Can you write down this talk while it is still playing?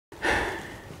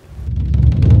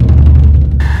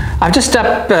I've just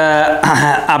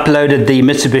uploaded the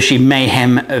Mitsubishi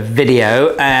Mayhem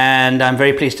video, and I'm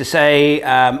very pleased to say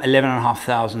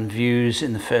 11,500 views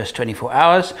in the first 24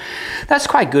 hours. That's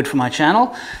quite good for my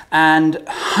channel, and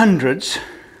hundreds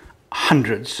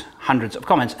of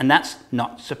comments, and that's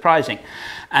not surprising.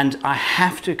 And I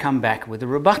have to come back with a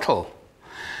rebuttal,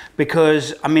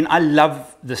 because I mean, I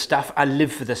love this stuff, I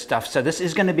live for this stuff, so this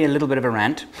is going to be a little bit of a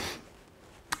rant.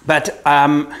 But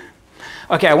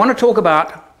okay, I want to talk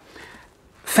about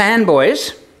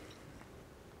fanboys.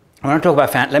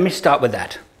 Let me start with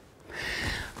that.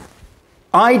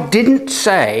 I didn't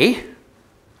say,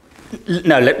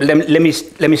 no, let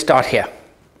me start here.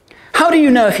 How do you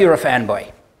know if you're a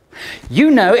fanboy? You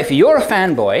know if you're a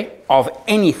fanboy of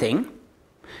anything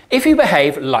if you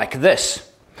behave like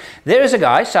this. There is a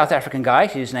guy, South African guy,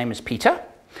 his name is Peter.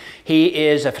 He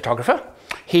is a photographer.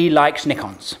 He likes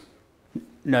Nikons.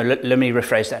 No, let me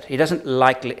rephrase that. He doesn't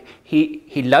like,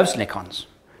 he loves Nikons.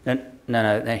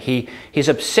 No, he's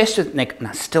obsessed with Nikon.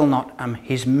 No, still not.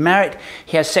 He's married.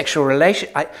 He has sexual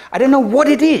relations. I don't know what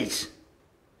it is.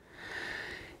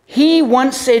 He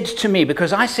once said to me,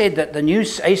 because I said that the new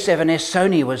A7S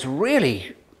Sony was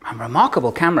really a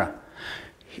remarkable camera.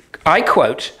 I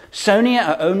quote, "Sony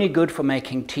are only good for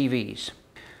making TVs.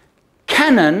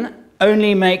 Canon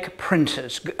only make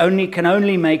printers, can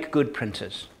only make good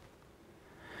printers."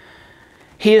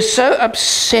 He is so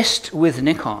obsessed with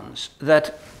Nikons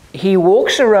that he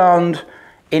walks around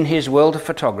in his world of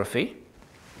photography.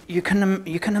 You can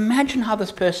imagine how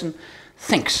this person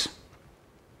thinks.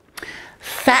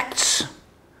 Facts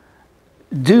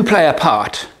do play a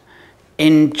part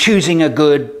in choosing a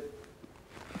good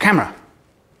camera,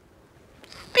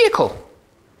 vehicle,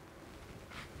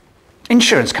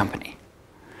 insurance company,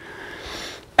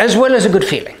 as well as a good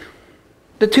feeling.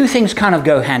 The two things kind of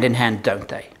go hand in hand, don't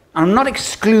they? I'm not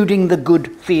excluding the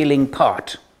good feeling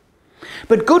part.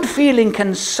 But good feeling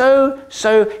can so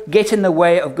get in the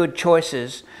way of good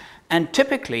choices. And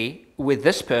typically, with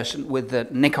this person, with the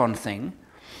Nikon thing,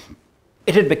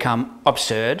 it had become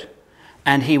absurd.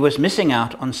 And he was missing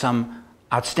out on some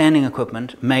outstanding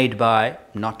equipment made by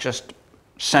not just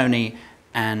Sony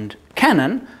and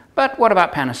Canon, but what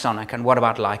about Panasonic, and what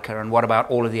about Leica, and what about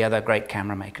all of the other great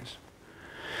camera makers?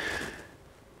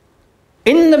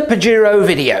 In the Pajero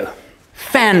video,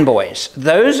 fanboys,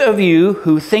 those of you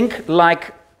who think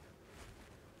like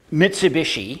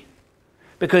Mitsubishi,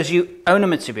 because you own a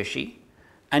Mitsubishi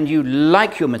and you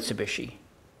like your Mitsubishi,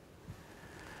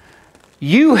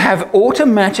 you have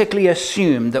automatically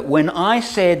assumed that when I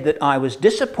said that I was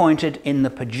disappointed in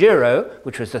the Pajero,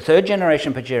 which was the third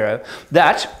generation Pajero,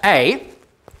 that A,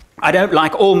 I don't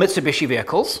like all Mitsubishi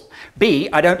vehicles, B,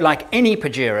 I don't like any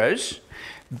Pajeros,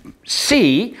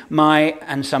 C,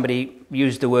 and somebody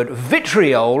used the word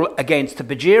vitriol against the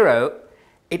Pajero.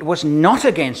 It was not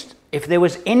against, if there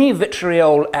was any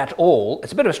vitriol at all,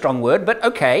 it's a bit of a strong word, but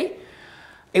okay,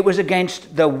 it was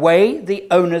against the way the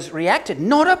owners reacted,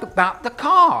 not about the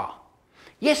car.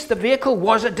 Yes, the vehicle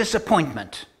was a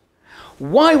disappointment.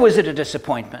 Why was it a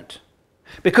disappointment?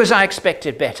 Because I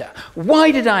expected better.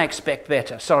 Why did I expect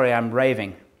better? Sorry, I'm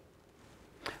raving.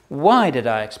 Why did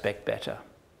I expect better?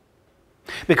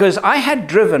 Because I had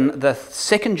driven the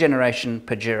second generation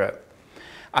Pajero.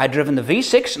 I had driven the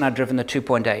V6 and I'd driven the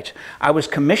 2.8. I was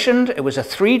commissioned, it was a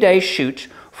 3-day shoot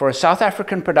for a South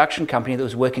African production company that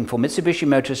was working for Mitsubishi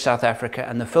Motors South Africa,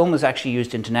 and the film was actually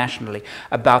used internationally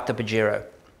about the Pajero.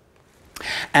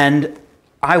 And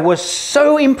I was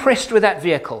so impressed with that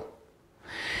vehicle.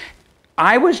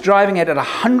 I was driving it at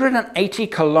 180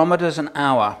 kilometers an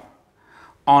hour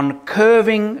on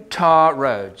curving tar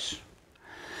roads.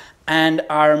 And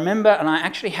I remember, and I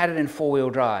actually had it in 4-wheel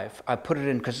drive. I put it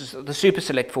in, because it's the Super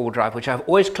Select 4-wheel drive, which I've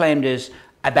always claimed is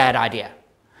a bad idea,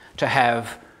 to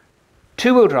have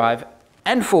 2-wheel drive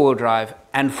and 4-wheel drive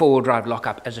and 4-wheel drive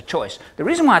lockup as a choice. The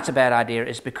reason why it's a bad idea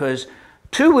is because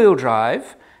 2-wheel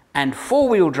drive and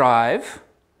 4-wheel drive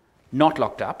not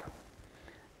locked up,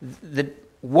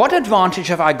 what advantage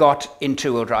have I got in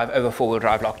 2-wheel drive over 4-wheel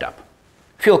drive locked up?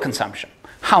 Fuel consumption.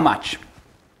 How much?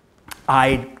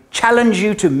 I challenge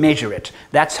you to measure it.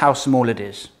 That's how small it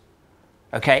is.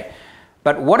 Okay?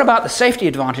 But what about the safety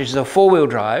advantages of 4-wheel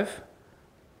drive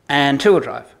and 2-wheel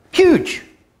drive? Huge!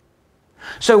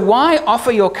 So why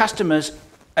offer your customers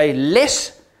a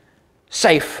less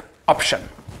safe option?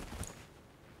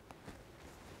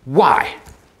 Why?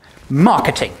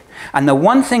 Marketing. And the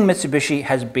one thing Mitsubishi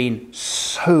has been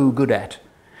so good at,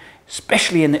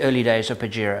 especially in the early days of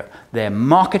Pajero, their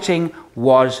marketing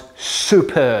was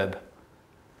superb.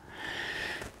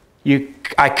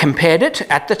 I compared it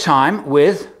at the time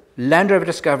with Land Rover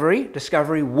Discovery,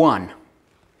 Discovery 1.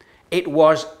 It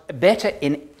was better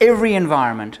in every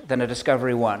environment than a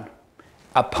Discovery 1,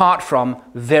 apart from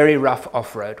very rough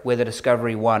off-road, where the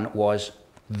Discovery 1 was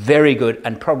very good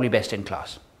and probably best in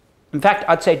class. In fact,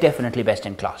 I'd say definitely best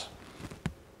in class.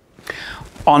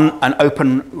 On an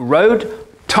open road,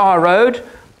 tar road,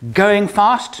 going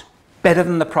fast, better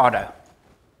than the Prado.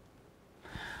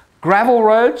 Gravel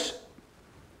roads,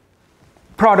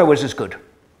 Prado was as good,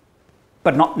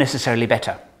 but not necessarily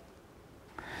better.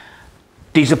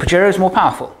 Diesel Pajero is more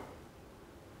powerful.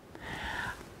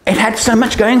 It had so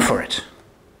much going for it.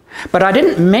 But I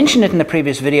didn't mention it in the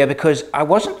previous video because I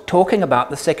wasn't talking about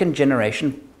the second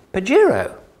generation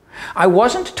Pajero. I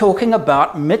wasn't talking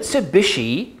about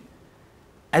Mitsubishi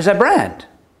as a brand.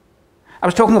 I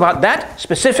was talking about that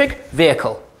specific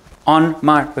vehicle on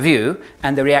my review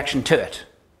and the reaction to it.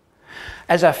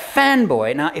 As a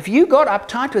fanboy, now if you got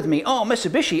uptight with me, oh,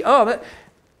 Mitsubishi, oh,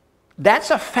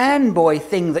 that's a fanboy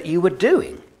thing that you were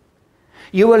doing.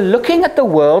 You were looking at the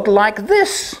world like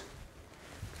this.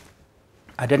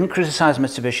 I didn't criticize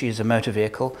Mitsubishi as a motor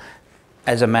vehicle,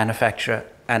 as a manufacturer,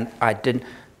 and I didn't.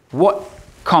 What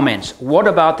comments? What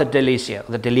about the Delicia,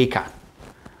 the Delica?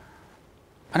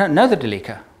 I don't know the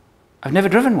Delica. I've never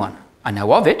driven one. I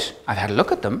know of it. I've had a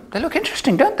look at them. They look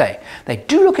interesting, don't they? They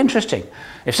do look interesting.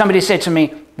 If somebody said to me,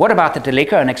 what about the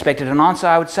Delica, and expected an answer,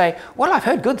 I would say, well, I've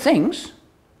heard good things.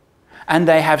 And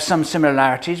they have some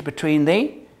similarities between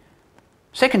the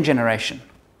second generation,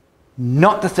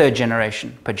 not the third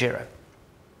generation Pajero.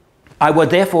 I would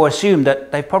therefore assume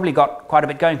that they've probably got quite a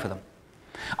bit going for them.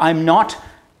 I'm not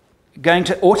going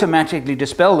to automatically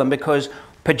dispel them because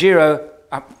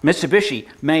Mitsubishi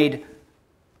made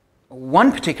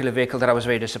one particular vehicle that I was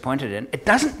very disappointed in. It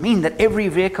doesn't mean that every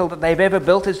vehicle that they've ever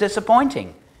built is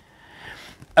disappointing.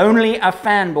 Only a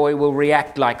fanboy will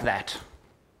react like that.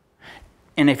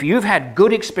 And if you've had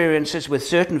good experiences with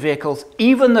certain vehicles,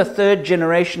 even the third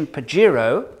generation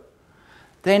Pajero,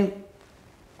 then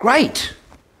great.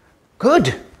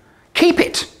 Good. Keep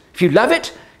it. If you love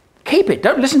it, keep it.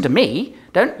 Don't listen to me.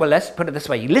 Well, let's put it this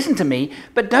way. You listen to me,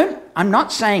 but I'm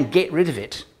not saying get rid of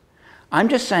it. I'm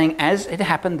just saying, as it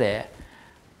happened there,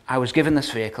 I was given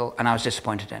this vehicle and I was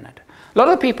disappointed in it. A lot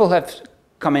of people have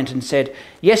commented and said,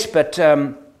 yes, but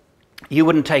you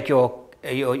wouldn't take your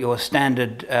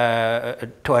standard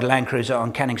Toyota Land Cruiser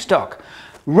on canning stock.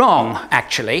 Wrong,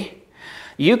 actually.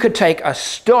 You could take a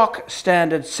stock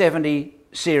standard 70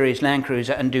 series Land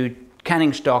Cruiser and do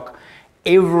canning stock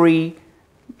every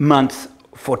month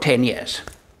for 10 years.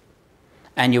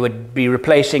 And you would be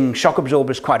replacing shock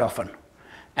absorbers quite often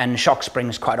and shock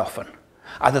springs quite often,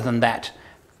 other than that.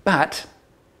 But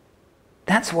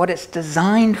that's what it's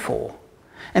designed for.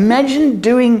 Imagine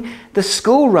doing the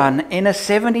school run in a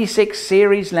 76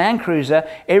 series Land Cruiser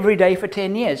every day for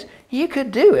 10 years. You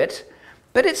could do it,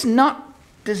 but it's not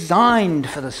designed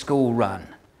for the school run.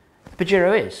 The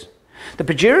Pajero is. The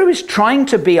Pajero is trying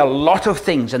to be a lot of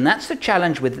things, and that's the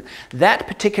challenge with that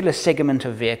particular segment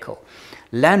of vehicle.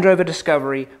 Land Rover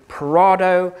Discovery,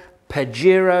 Prado,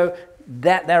 Pajero,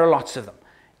 there are lots of them.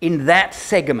 In that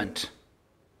segment,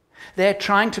 they're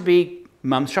trying to be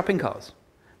mum's shopping cars.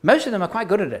 Most of them are quite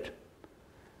good at it.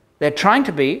 They're trying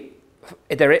to be,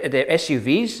 they're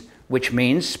SUVs, which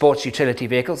means sports utility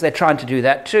vehicles. They're trying to do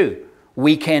that too.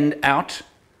 Weekend out.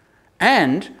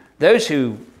 And those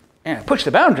who push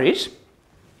the boundaries,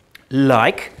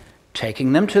 like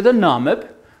taking them to the Namib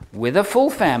with a full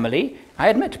family, I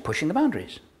admit, pushing the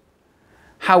boundaries.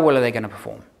 How well are they going to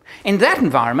perform? In that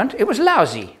environment, it was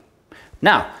lousy.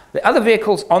 Now, the other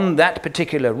vehicles on that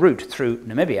particular route through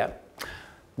Namibia,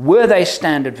 were they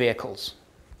standard vehicles?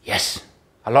 Yes,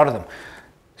 a lot of them.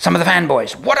 Some of the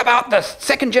fanboys, what about the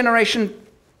second generation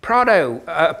Prado,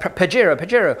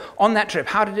 Pajero, on that trip?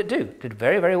 How did it do? Did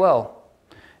very, very well.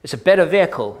 It's a better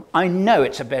vehicle. I know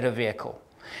it's a better vehicle.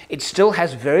 It still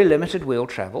has very limited wheel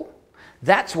travel.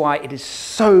 That's why it is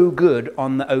so good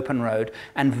on the open road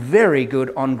and very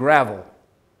good on gravel.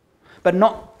 But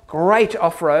not great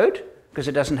off-road because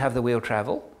it doesn't have the wheel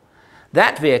travel.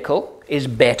 That vehicle is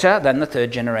better than the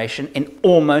third generation in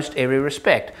almost every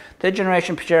respect. Third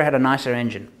generation Pajero had a nicer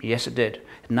engine. Yes, it did.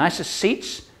 Nicer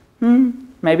seats?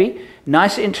 Maybe.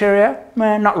 Nicer interior?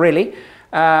 Not really.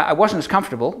 I wasn't as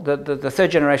comfortable. The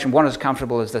third generation wasn't as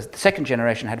comfortable as the second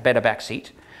generation, had a better back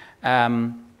seat.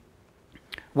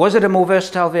 Was it a more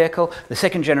versatile vehicle? The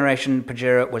second generation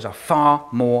Pajero was a far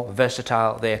more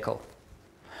versatile vehicle.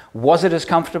 Was it as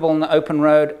comfortable on the open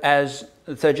road as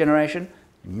the third generation?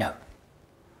 No.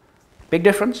 Big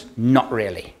difference? Not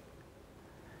really.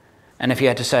 And if you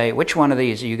had to say, which one of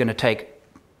these are you going to take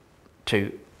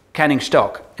to canning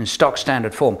stock in stock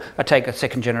standard form? I'd take a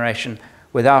second generation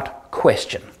without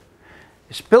question.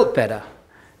 It's built better.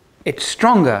 It's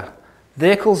stronger.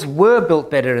 Vehicles were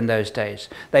built better in those days.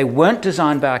 They weren't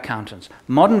designed by accountants.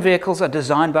 Modern vehicles are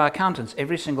designed by accountants,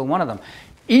 every single one of them.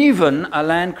 Even a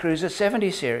Land Cruiser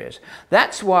 70 series.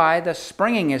 That's why the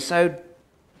springing is so,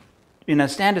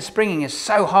 standard springing is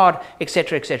so hard,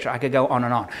 etc., etc. I could go on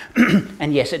and on.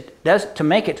 And yes, it does, to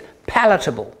make it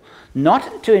palatable,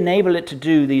 not to enable it to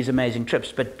do these amazing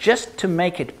trips, but just to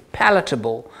make it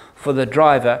palatable for the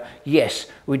driver. Yes,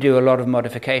 we do a lot of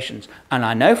modifications. And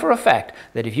I know for a fact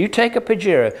that if you take a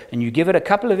Pajero and you give it a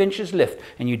couple of inches lift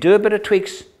and you do a bit of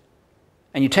tweaks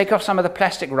and you take off some of the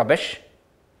plastic rubbish,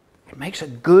 it makes a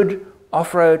good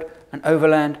off-road and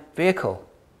overland vehicle.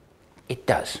 It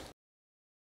does.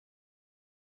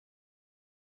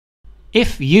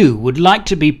 If you would like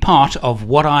to be part of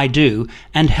what I do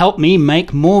and help me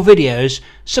make more videos,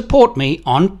 support me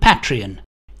on Patreon.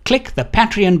 Click the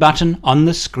Patreon button on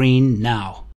the screen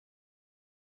now.